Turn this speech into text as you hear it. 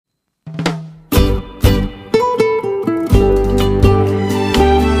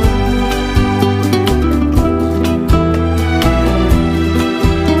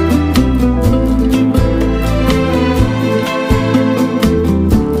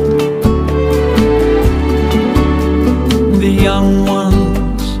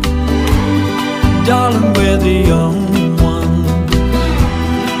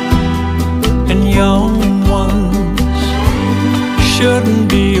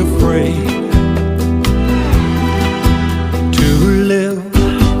afraid to live,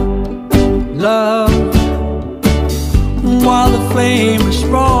 love, while the flame is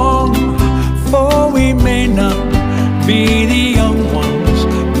strong. For we may not be the young ones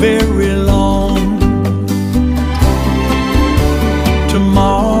very long.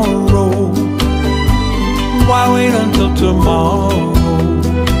 Tomorrow, why wait until tomorrow?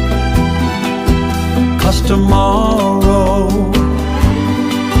 'Cause tomorrow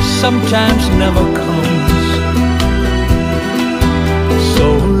sometimes never comes. So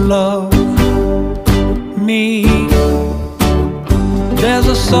love me. There's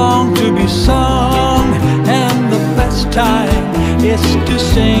a song to be sung, and the best time is to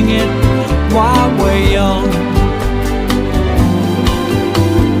sing it while we're young.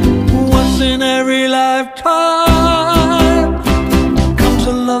 Once in every lifetime comes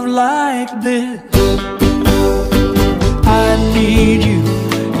a love like this. I need you,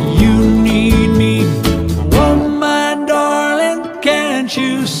 you need me. Oh my darling, can't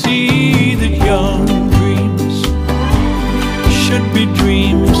you see that young dreams should be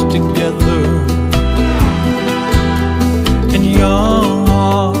dreams together, and young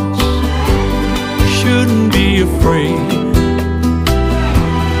hearts shouldn't be afraid.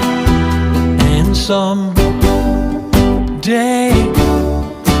 And someday,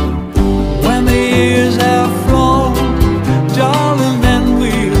 when the years have flown, darling, then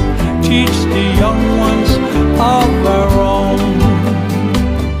we'll teach the young ones of our own.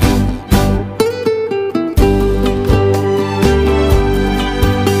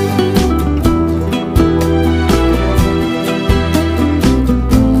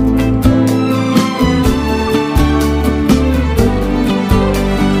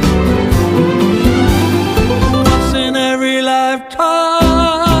 Once in every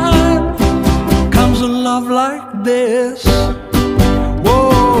lifetime comes a love like this.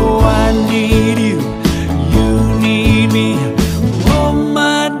 Whoa, I need you, you need me. Oh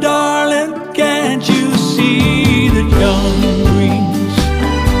my darling, can't you see that young dreams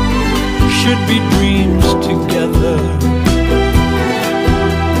should be dreams together,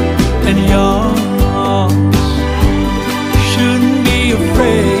 and young